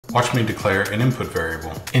Watch me declare an input variable.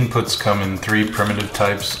 Inputs come in 3 primitive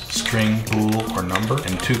types, string, bool, or number,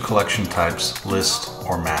 and 2 collection types, list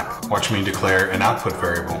or map. Watch me declare an output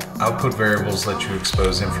variable. Output variables let you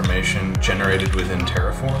expose information generated within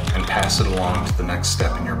Terraform and pass it along to the next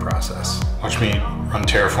step in your process. Watch me run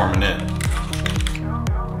Terraform Init.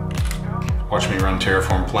 Watch me run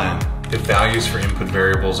Terraform Plan. If values for input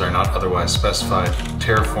variables are not otherwise specified,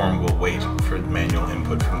 Terraform will wait for manual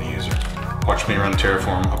input from the user. Watch me run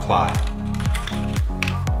Terraform Apply.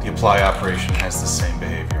 The apply operation has the same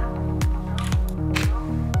behavior.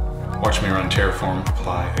 Watch me run Terraform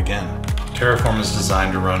Apply again. Terraform is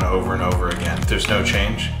designed to run over and over again. If there's no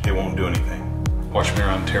change, it won't do anything. Watch me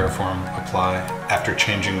run Terraform Apply after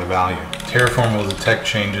changing the value. Terraform will detect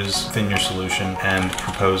changes within your solution and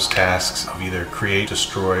propose tasks of either create,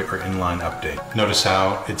 destroy, or inline update. Notice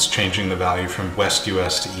how it's changing the value from West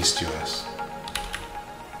US to East US.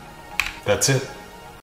 That's it.